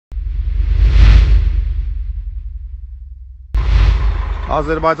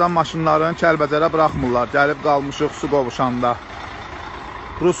Azərbaycan maşınlarını Kəlbəcərə buraxmırlar. Gəlib qalmışıq su qovuşanda.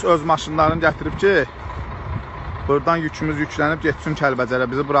 Rus öz maşınlarını gətirib ki, buradan yükümüz yüklənib getsin Kəlbəcərə.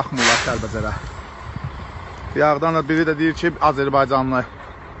 Bizi buraxmırlar Kəlbəcərə. Yağdan da biri də deyir ki, Azərbaycanlı.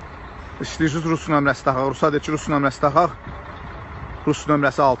 İstəyirsiniz Rus nömrəsi taxaq. Rusa deyir ki, Rus nömrəsi taxaq. Rus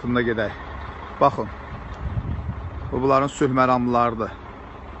nömrəsi altında gedək. Baxın. Bunların sülh məramlılarıdır.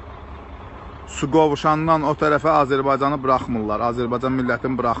 Su qovuşandan o tərəfə Azərbaycanı buraxmırlar. Azərbaycan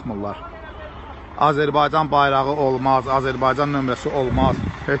millətini buraxmırlar. Azərbaycan bayrağı olmaz. Azərbaycan nömrəsi olmaz.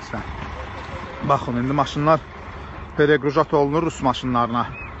 Heç nə. Baxın, indi maşınlar perегрузат olunur Rus maşınlarına.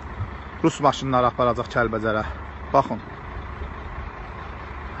 Rus maşınları aparacaq Kəlbəcərə. Baxın.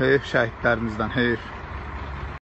 Heyf şəhidlərimizdən, heyf.